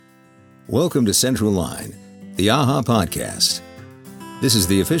Welcome to Central Line, the AHA podcast. This is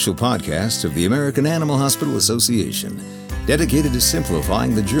the official podcast of the American Animal Hospital Association, dedicated to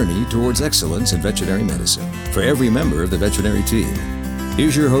simplifying the journey towards excellence in veterinary medicine for every member of the veterinary team.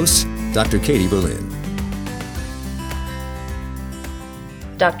 Here's your host, Dr. Katie Berlin.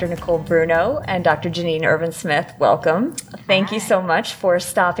 Dr. Niccole Bruno and Dr. Genine Ervin-Smith, welcome. Thank you so much for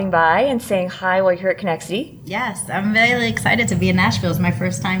stopping by and saying hi while you're here at Connexity. Yes, I'm really excited to be in Nashville. It's my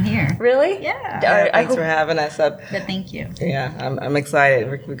first time here. Really? Yeah. Thanks for having us up. But thank you. Yeah, I'm excited.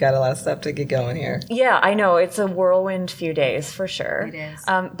 We've got a lot of stuff to get going here. Yeah, I know. It's a whirlwind few days for sure. It is.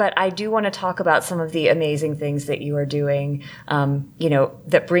 But I do want to talk about some of the amazing things that you are doing,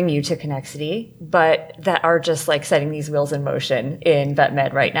 that bring you to Connexity, but that are just like setting these wheels in motion in vet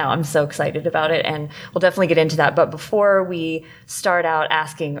med right now. I'm so excited about it, and we'll definitely get into that. But before we start out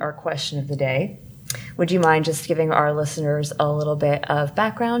asking our question of the day, would you mind just giving our listeners a little bit of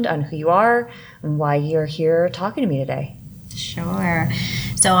background on who you are and why you're here talking to me today? Sure.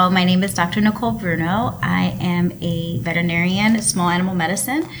 So my name is Dr. Niccole Bruno. I am a veterinarian, small animal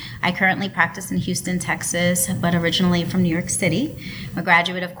medicine. I currently practice in Houston, Texas, but originally from New York City. I'm a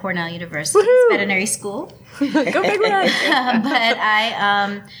graduate of Cornell University's veterinary school. Go Big Red! But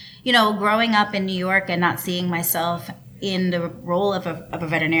I, growing up in New York and not seeing myself in the role of a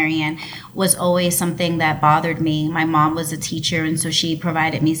veterinarian was always something that bothered me. My mom was a teacher, and so she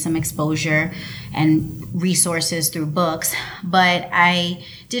provided me some exposure and resources through books, but I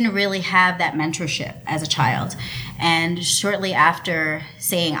didn't really have that mentorship as a child. And shortly after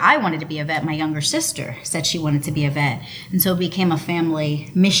saying I wanted to be a vet, my younger sister said she wanted to be a vet. And so it became a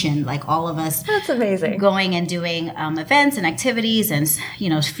family mission, like all of us. That's amazing. Going and doing events and activities and,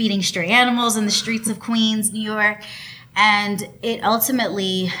 feeding stray animals in the streets of Queens, New York. And it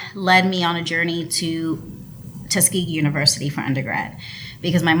ultimately led me on a journey to Tuskegee University for undergrad,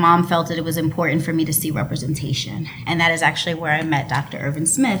 because my mom felt that it was important for me to see representation. And that is actually where I met Dr.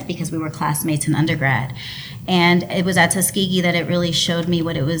 Ervin-Smith, because we were classmates in undergrad. And it was at Tuskegee that it really showed me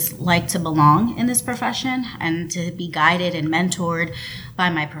what it was like to belong in this profession and to be guided and mentored by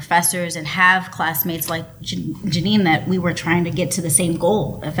my professors and have classmates like Genine, that we were trying to get to the same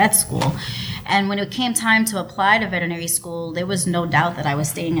goal at vet school. And when it came time to apply to veterinary school, there was no doubt that I was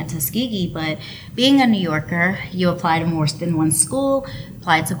staying at Tuskegee. But being a New Yorker, you apply to more than one school,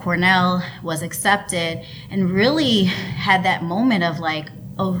 applied to Cornell, was accepted, and really had that moment of like,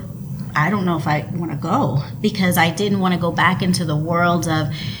 oh, I don't know if I want to go, because I didn't want to go back into the world of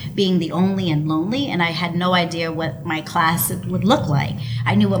being the only and lonely, and I had no idea what my class would look like.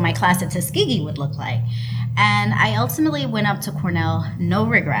 I knew what my class at Tuskegee would look like. And I ultimately went up to Cornell, no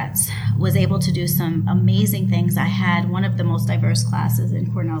regrets, was able to do some amazing things. I had one of the most diverse classes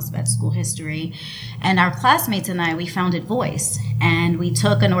in Cornell's vet school history. And our classmates and I, we founded Voice. And we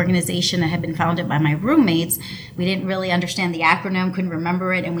took an organization that had been founded by my roommates. We didn't really understand the acronym, couldn't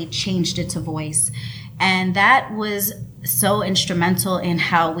remember it, and we changed it to Voice. And that was so instrumental in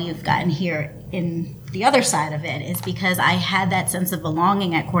how we've gotten here in the other side of it, is because I had that sense of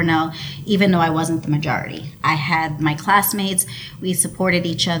belonging at Cornell, even though I wasn't the majority. I had my classmates, we supported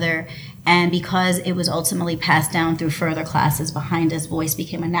each other, and because it was ultimately passed down through further classes behind us, Voice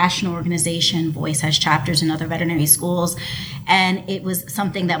became a national organization. Voice has chapters in other veterinary schools, and it was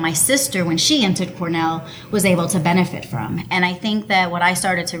something that my sister, when she entered Cornell, was able to benefit from. And I think that what I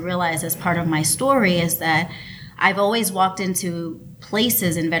started to realize as part of my story is that I've always walked into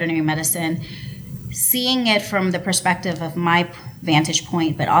places in veterinary medicine seeing it from the perspective of my vantage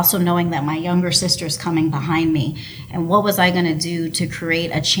point, but also knowing that my younger sister's coming behind me. And what was I going to do to create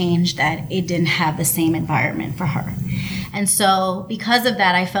a change that it didn't have the same environment for her? And so because of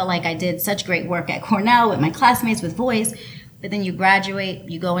that, I felt like I did such great work at Cornell with my classmates, with Voice, but then you graduate,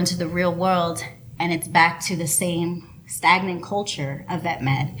 you go into the real world, and it's back to the same stagnant culture of vet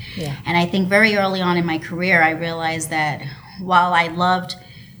med. Yeah. And I think very early on in my career, I realized that while I loved,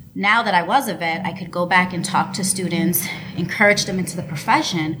 now that I was a vet, I could go back and talk to students, encourage them into the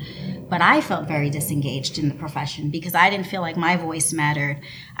profession, but I felt very disengaged in the profession because I didn't feel like my voice mattered.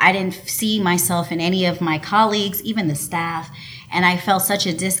 I didn't see myself in any of my colleagues, even the staff, and I felt such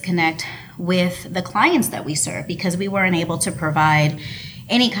a disconnect with the clients that we serve because we weren't able to provide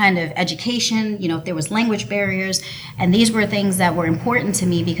any kind of education, if there was language barriers. And these were things that were important to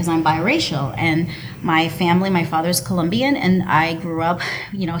me because I'm biracial. And my family, my father's Colombian, and I grew up,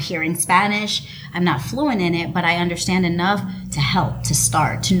 hearing Spanish. I'm not fluent in it, but I understand enough to help, to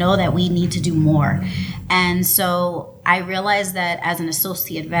start, to know that we need to do more. And so I realized that as an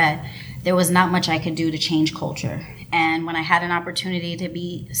associate vet, there was not much I could do to change culture. And when I had an opportunity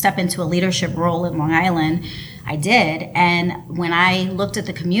to step into a leadership role in Long Island, I did. And when I looked at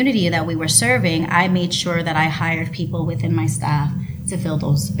the community that we were serving, I made sure that I hired people within my staff to fill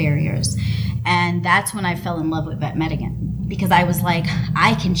those barriers. And that's when I fell in love with vet med again, because I was like,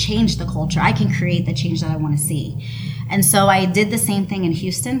 I can change the culture. I can create the change that I want to see. And so I did the same thing in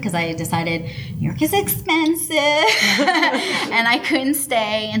Houston, because I decided New York is expensive and I couldn't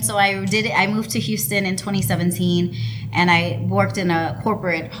stay. And so I moved to Houston in 2017, and I worked in a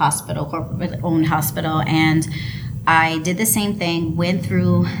corporate owned hospital. And I did the same thing, went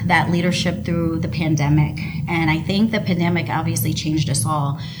through that leadership through the pandemic. And I think the pandemic obviously changed us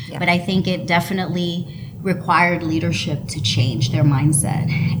all, but I think it definitely required leadership to change their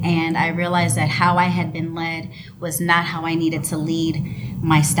mindset. And I realized that how I had been led was not how I needed to lead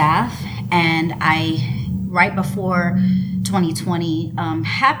my staff. And right before 2020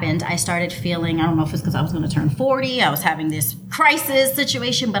 happened, I started feeling, I don't know if it's because I was going to turn 40, I was having this crisis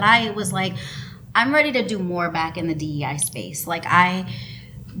situation, but I was like, I'm ready to do more back in the DEI space. Like, I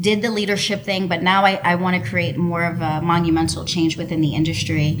did the leadership thing, but now I want to create more of a monumental change within the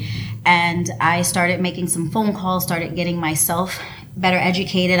industry. And I started making some phone calls, started getting myself better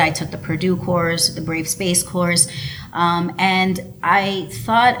educated. I took the Purdue course, the Brave Space course, and I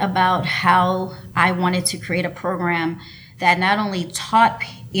thought about how I wanted to create a program that not only taught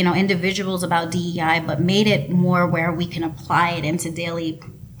individuals about DEI, but made it more where we can apply it into daily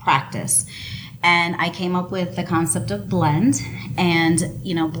practice. And I came up with the concept of blend. And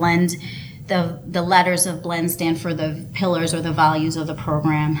blend, the letters of blend stand for the pillars or the values of the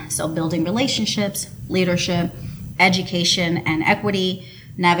program. So building relationships, leadership, education and equity,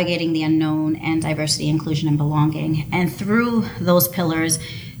 navigating the unknown, and diversity, inclusion, and belonging. And through those pillars,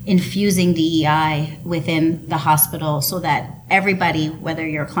 infusing DEI within the hospital so that everybody, whether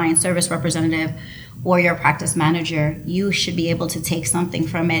you're a client service representative or your practice manager, you should be able to take something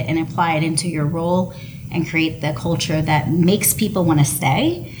from it and apply it into your role and create the culture that makes people want to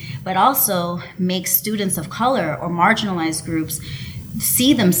stay, but also makes students of color or marginalized groups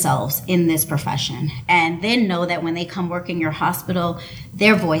see themselves in this profession, and then know that when they come work in your hospital,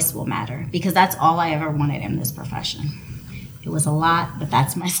 their voice will matter, because that's all I ever wanted in this profession. It was a lot, but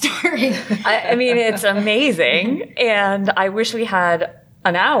that's my story. I mean, it's amazing, and I wish we had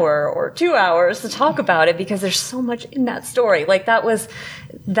an hour or 2 hours to talk about it, because there's so much in that story. Like, that was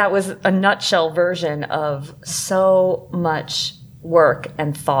a nutshell version of so much work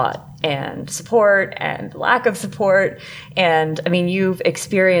and thought and support and lack of support. And I mean, you've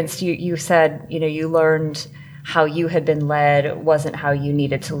experienced, you said, you learned how you had been led wasn't how you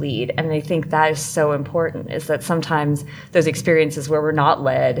needed to lead. And I think that is so important, is that sometimes those experiences where we're not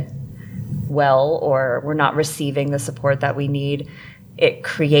led well, or we're not receiving the support that we need, it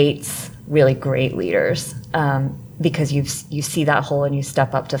creates really great leaders, because you see that hole and you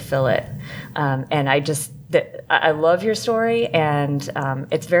step up to fill it. And I love your story, and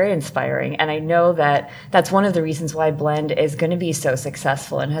it's very inspiring. And I know that that's one of the reasons why Blend is going to be so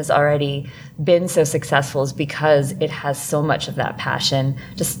successful and has already been so successful, is because it has so much of that passion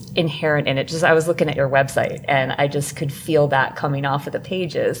just inherent in it. I was looking at your website, and I just could feel that coming off of the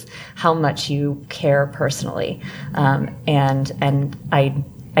pages, how much you care personally. And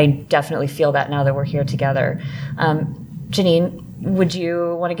I definitely feel that now that we're here together. Genine, would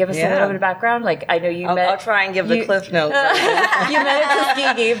you want to give us a little bit of background? Like, I know I'll try and give the cliff notes. You met at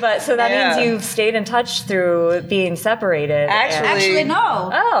Tuskegee, but so that means you've stayed in touch through being separated. Actually,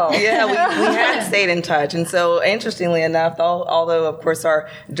 no. Oh. Yeah, we had stayed in touch. And so, interestingly enough, although, of course, our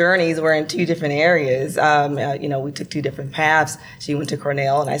journeys were in two different areas, we took two different paths. She went to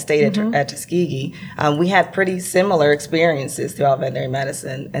Cornell, and I stayed at Tuskegee. We had pretty similar experiences throughout veterinary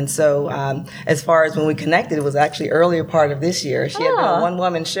medicine. And so, as far as when we connected, it was actually earlier part of this year. She had been a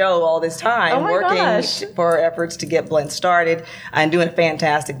one-woman show all this time, working for efforts to get Blend started and doing a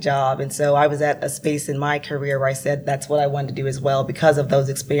fantastic job. And so I was at a space in my career where I said that's what I wanted to do as well, because of those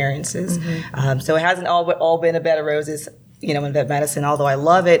experiences. So it hasn't all been a bed of roses, in vet medicine. Although I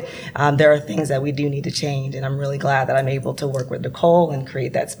love it, there are things that we do need to change. And I'm really glad that I'm able to work with Niccole and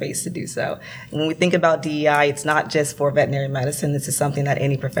create that space to do so. And when we think about DEI, it's not just for veterinary medicine. This is something that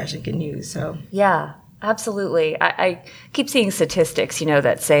any profession can use. So yeah. Absolutely. I keep seeing statistics,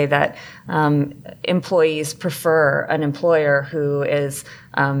 that say that employees prefer an employer who is,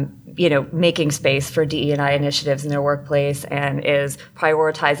 making space for DE&I initiatives in their workplace and is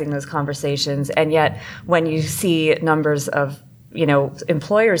prioritizing those conversations. And yet, when you see numbers of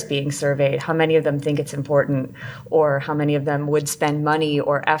employers being surveyed, how many of them think it's important, or how many of them would spend money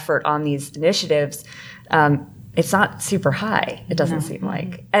or effort on these initiatives, it's not super high. It doesn't seem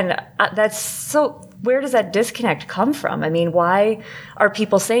like. And that's so where does that disconnect come from? I mean, why are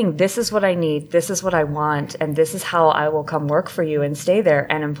people saying, this is what I need, this is what I want, and this is how I will come work for you and stay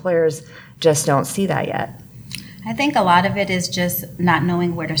there, and employers just don't see that yet? I think a lot of it is just not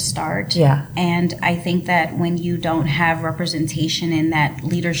knowing where to start. Yeah. And I think that when you don't have representation in that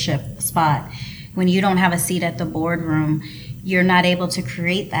leadership spot, when you don't have a seat at the boardroom, you're not able to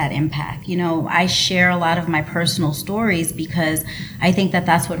create that impact. You know, I share a lot of my personal stories because I think that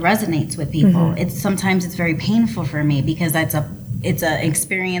that's what resonates with people. Sometimes it's very painful for me because it's a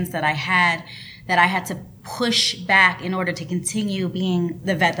experience that I had to push back in order to continue being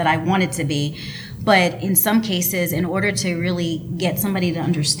the vet that I wanted to be. But in some cases, in order to really get somebody to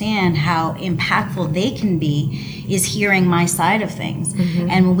understand how impactful they can be, is hearing my side of things.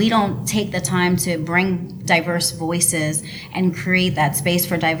 And when we don't take the time to bring diverse voices and create that space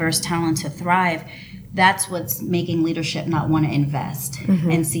for diverse talent to thrive, that's what's making leadership not want to invest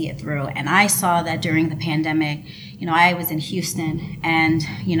and see it through. And I saw that during the pandemic. You know, I was in Houston, and,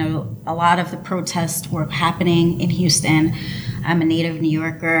 you know, a lot of the protests were happening in Houston. I'm a native New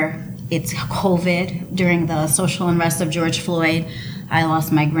Yorker. It's COVID during the social unrest of George Floyd. I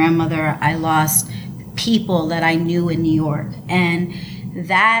lost my grandmother. I lost people that I knew in New York. And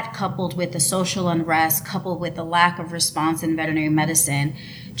that, coupled with the social unrest, coupled with the lack of response in veterinary medicine,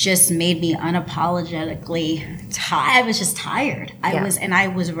 just made me unapologetically I was just tired. I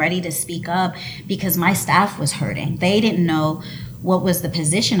was ready to speak up because my staff was hurting. They didn't know what was the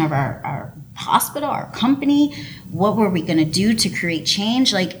position of our hospital, our company. What were we going to do to create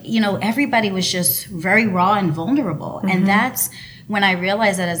change? Like, you know, everybody was just very raw and vulnerable. And that's when I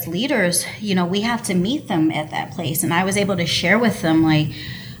realized that as leaders, you know, we have to meet them at that place. And I was able to share with them, like,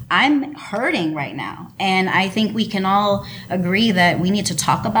 I'm hurting right now. And I think we can all agree that we need to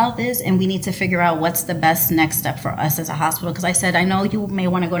talk about this and we need to figure out what's the best next step for us as a hospital. Because I said, I know you may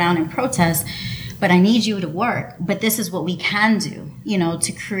want to go down and protest, but I need you to work. But this is what we can do, you know,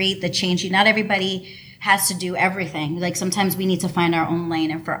 to create the change. Not everybody has to do everything. Like, sometimes we need to find our own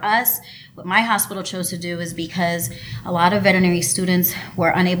lane. And for us, what my hospital chose to do is because a lot of veterinary students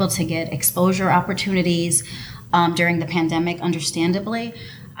were unable to get exposure opportunities during the pandemic, understandably.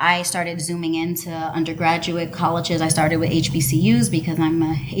 I started zooming into undergraduate colleges. I started with HBCUs because I'm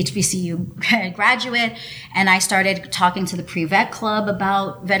a HBCU graduate, and I started talking to the pre-vet club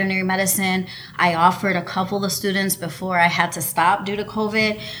about veterinary medicine. I offered a couple of students before I had to stop due to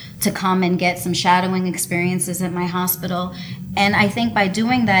COVID to come and get some shadowing experiences at my hospital. And I think by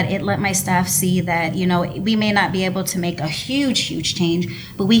doing that, it let my staff see that, you know, we may not be able to make a huge change,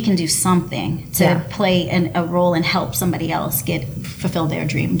 but we can do something to play a role and help somebody else fulfill their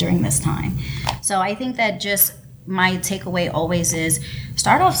dream during this time. So I think that just my takeaway always is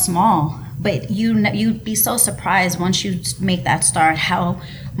start off small, but you'd be so surprised once you make that start how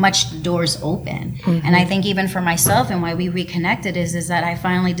much the doors open. And I think even for myself, and why we reconnected is that I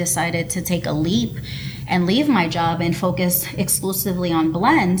finally decided to take a leap and leave my job and focus exclusively on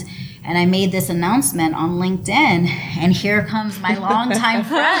Blend. And I made this announcement on LinkedIn, and here comes my longtime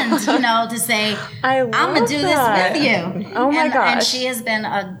friend, you know, to say, I'm going to do this with you. Oh my gosh. And she has been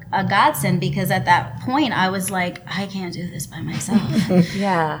a godsend, because at that point I was like, I can't do this by myself.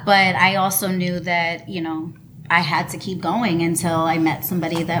 But I also knew that, you know, I had to keep going until I met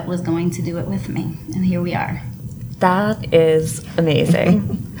somebody that was going to do it with me. And here we are. That is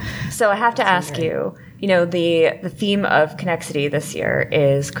amazing. So I have to ask you, you know, the theme of Connexity this year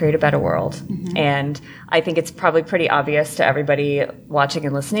is Create a Better World. And I think it's probably pretty obvious to everybody watching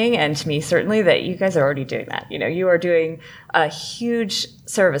and listening, and to me certainly, that you guys are already doing that. You know, you are doing a huge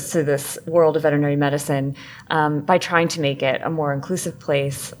service to this world of veterinary medicine by trying to make it a more inclusive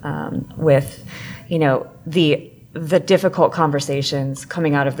place with, you know, the difficult conversations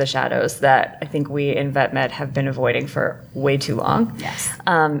coming out of the shadows that I think we in vet med have been avoiding for way too long.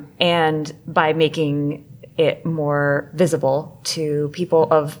 And by making it more visible to people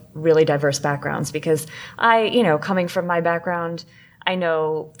of really diverse backgrounds, because you know, coming from my background, I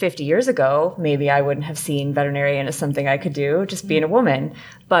know 50 years ago, maybe I wouldn't have seen veterinarian as something I could do, just being a woman.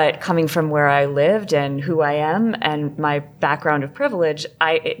 But coming from where I lived and who I am and my background of privilege,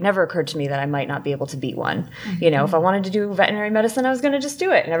 it never occurred to me that I might not be able to be one. You know, if I wanted to do veterinary medicine, I was going to just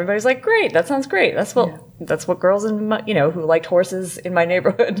do it. And everybody's like, great, that sounds great. That's what girls in my, you know, who liked horses in my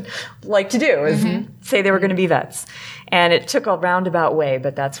neighborhood like to do, is say they were going to be vets. And it took a roundabout way,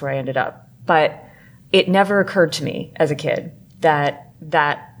 but that's where I ended up. But it never occurred to me as a kid that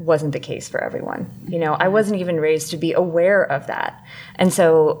wasn't the case for everyone. You know, I wasn't even raised to be aware of that. And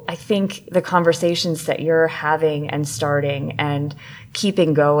so I think the conversations that you're having and starting and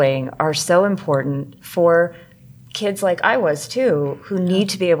keeping going are so important for kids like I was too, who need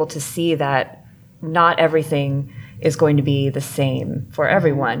to be able to see that not everything is going to be the same for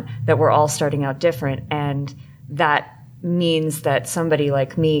everyone, that we're all starting out different. And that means that somebody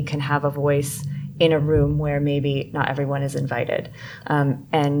like me can have a voice in a room where maybe not everyone is invited.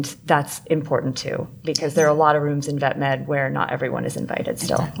 And that's important too, because there are a lot of rooms in vet med where not everyone is invited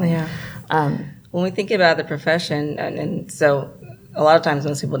still. Exactly. Yeah. When we think about the profession, and so a lot of times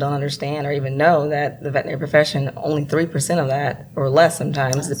most people don't understand or even know that the veterinary profession, only 3% of that, or less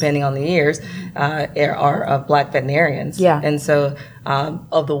sometimes, depending on the years, are of Black veterinarians. Yeah. And so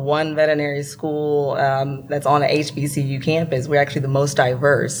of the one veterinary school that's on an HBCU campus, we're actually the most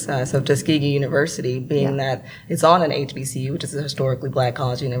diverse. So Tuskegee University, being that it's on an HBCU, which is a historically Black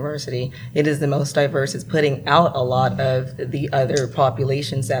college university, it is the most diverse. It's putting out a lot of the other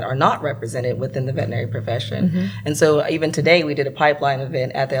populations that are not represented within the veterinary profession. And so even today, we did a pipeline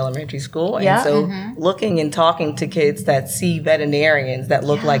event at the elementary school. And so looking and talking to kids that see veterinarians that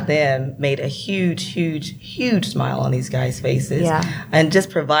look like them made a huge, huge, huge smile on these guys' faces. And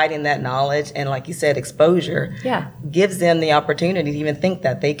just providing that knowledge and, like you said, exposure gives them the opportunity to even think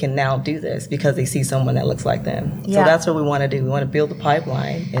that they can now do this because they see someone that looks like them. So that's what we want to do. We want to build a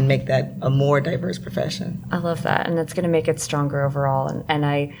pipeline and make that a more diverse profession. I love that. And it's going to make it stronger overall. And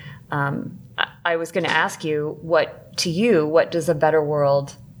I was going to ask you, what does a better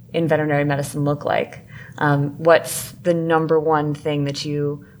world in veterinary medicine look like? What's the number one thing that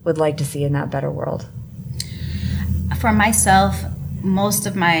you would like to see in that better world? For myself, most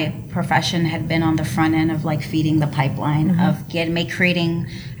of my profession had been on the front end of like feeding the pipeline of creating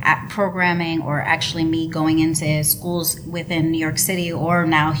programming, or actually me going into schools within New York City or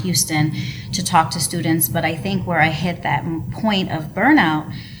now Houston to talk to students. But I think where I hit that point of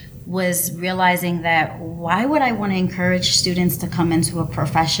burnout was realizing that why would I want to encourage students to come into a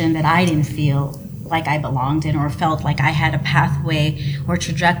profession that I didn't feel like I belonged in or felt like I had a pathway or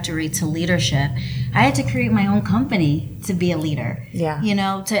trajectory to leadership. I had to create my own company to be a leader,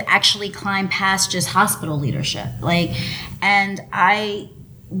 to actually climb past just hospital leadership. And I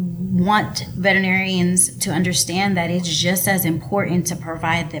want veterinarians to understand that it's just as important to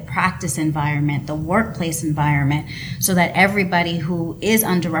provide the practice environment, the workplace environment, so that everybody who is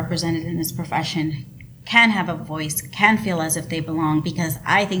underrepresented in this profession can have a voice, can feel as if they belong, because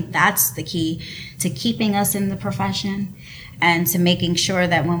I think that's the key to keeping us in the profession and to making sure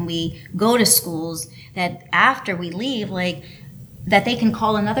that when we go to schools, that after we leave, that they can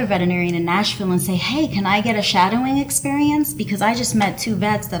call another veterinarian in Nashville and say, hey, can I get a shadowing experience? Because I just met 2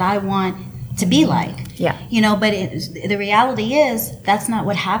 vets that I want to be like. But the reality is that's not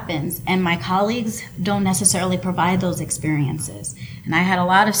what happens. And my colleagues don't necessarily provide those experiences. And I had a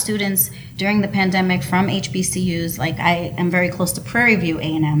lot of students during the pandemic from HBCUs. I am very close to Prairie View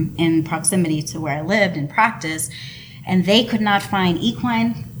A&M in proximity to where I lived and practiced. And they could not find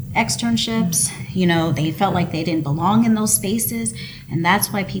equine externships. They felt like they didn't belong in those spaces. And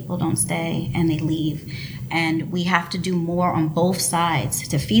that's why people don't stay and they leave. And we have to do more on both sides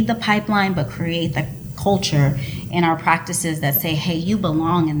to feed the pipeline, but create the culture in our practices that say, hey, you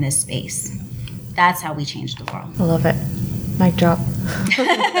belong in this space. That's how we change the world. I love it. Mic drop.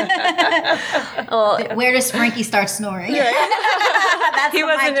 Where does Frankie start snoring? He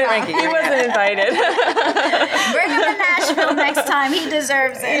wasn't invited. Bring him to Nashville next time. He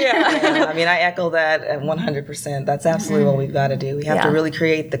deserves it. I mean, I echo that at 100%. That's absolutely what we've got to do. We have to really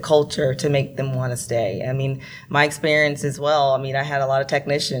create the culture to make them want to stay. I mean, my experience as well, I had a lot of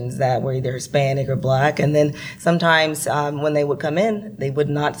technicians that were either Hispanic or Black, and then sometimes when they would come in, they would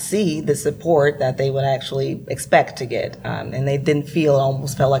not see the support that they would actually expect to get. And they didn't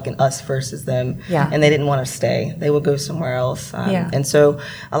almost felt like an us versus them. And they didn't want to stay. They would go somewhere else. And so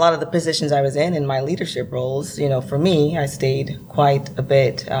a lot of the positions I was in my leadership roles, for me, I stayed quite a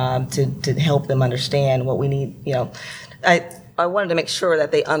bit to help them understand what we need. I wanted to make sure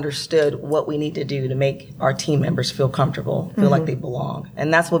that they understood what we need to do to make our team members feel comfortable, feel like they belong.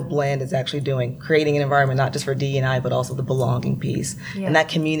 And that's what Blend is actually doing, creating an environment not just for D&I, but also the belonging piece. And that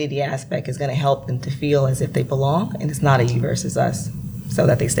community aspect is going to help them to feel as if they belong, and it's not a you versus us, so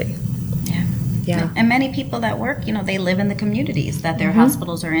that they stay. Yeah. And many people that work, they live in the communities that their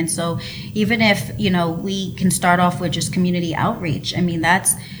hospitals are in. So even if, we can start off with just community outreach,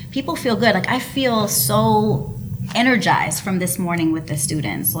 that's, people feel good. I feel so energized from this morning with the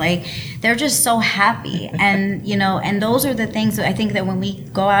students. They're just so happy. And, and those are the things that I think that when we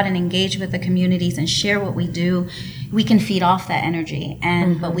go out and engage with the communities and share what we do, we can feed off that energy.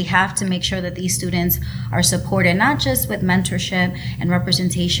 But we have to make sure that these students are supported, not just with mentorship and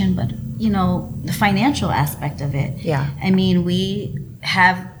representation, but, the financial aspect of it. We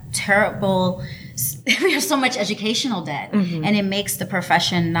have terrible we have so much educational debt, and it makes the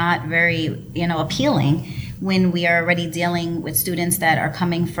profession not very, appealing when we are already dealing with students that are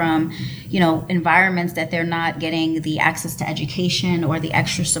coming from, environments that they're not getting the access to education or the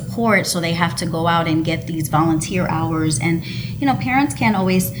extra support. So they have to go out and get these volunteer hours. And, parents can't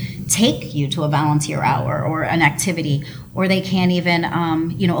always take you to a volunteer hour or an activity, or they can't even,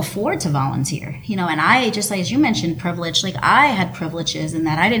 afford to volunteer. And I, just like as you mentioned, privilege, like I had privileges in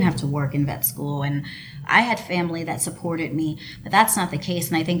that I didn't have to work in vet school, and I had family that supported me, but that's not the case.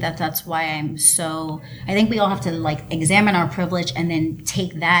 And I think that's why I think we all have to examine our privilege and then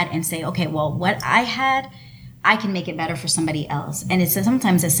take that and say, okay, well, what I had, I can make it better for somebody else. And it's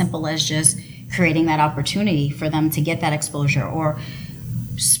sometimes as simple as just creating that opportunity for them to get that exposure, or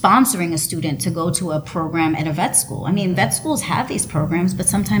sponsoring a student to go to a program at a vet school. I mean, vet schools have these programs, but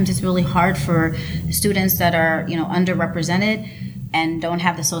sometimes it's really hard for students that are, underrepresented and don't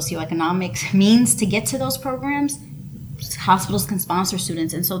have the socioeconomic means to get to those programs. Hospitals can sponsor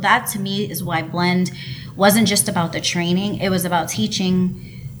students. And so that, to me, is why Blend wasn't just about the training. It was about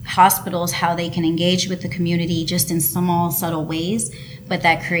teaching hospitals how they can engage with the community just in small, subtle ways, but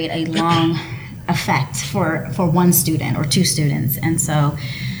that create a long effect for one student or two students. And so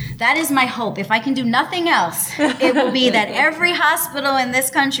that is my hope. If I can do nothing else, it will be that every hospital in this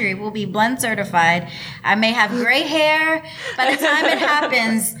country will be Blend certified. I may have gray hair by the time it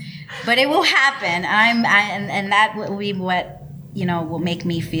happens, but it will happen. And that will be what, will make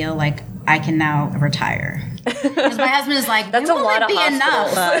me feel like I can now retire. Because my husband is like, that's when will it be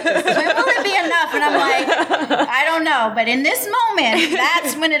enough? When will it be enough? And I'm like, I don't know. But in this moment,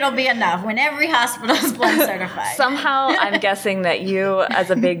 that's when it'll be enough. When every hospital is Blend certified. Somehow, I'm guessing that you, as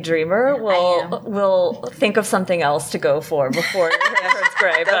a big dreamer, will think of something else to go for before your hair turns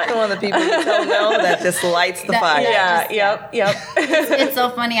gray. That's one of the people you don't know that just lights the fire. Yep. It's so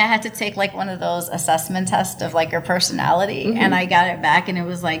funny. I had to take one of those assessment tests of your personality, and I got it back, and it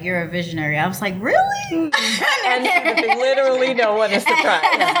was like, you're a visionary. I was like, really? And literally no one is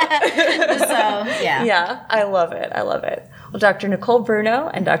surprised. Yeah, I love it. Well, Dr. Niccole Bruno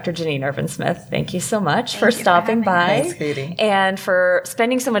and Dr. Genine Ervin-Smith, thank you so much for stopping by. Thanks, Katie. And for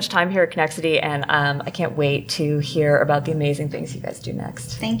spending so much time here at Connexity. And I can't wait to hear about the amazing things you guys do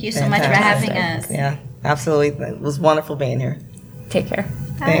next. Thank you so much for having us. Yeah, absolutely. It was wonderful being here. Take care.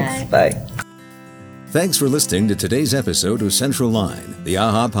 Thanks. Bye. Thanks for listening to today's episode of Central Line, the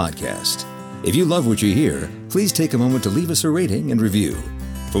AHA podcast. If you love what you hear, please take a moment to leave us a rating and review.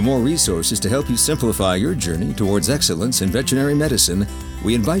 For more resources to help you simplify your journey towards excellence in veterinary medicine,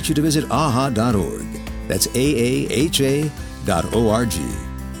 we invite you to visit aha.org. That's AAHA.org.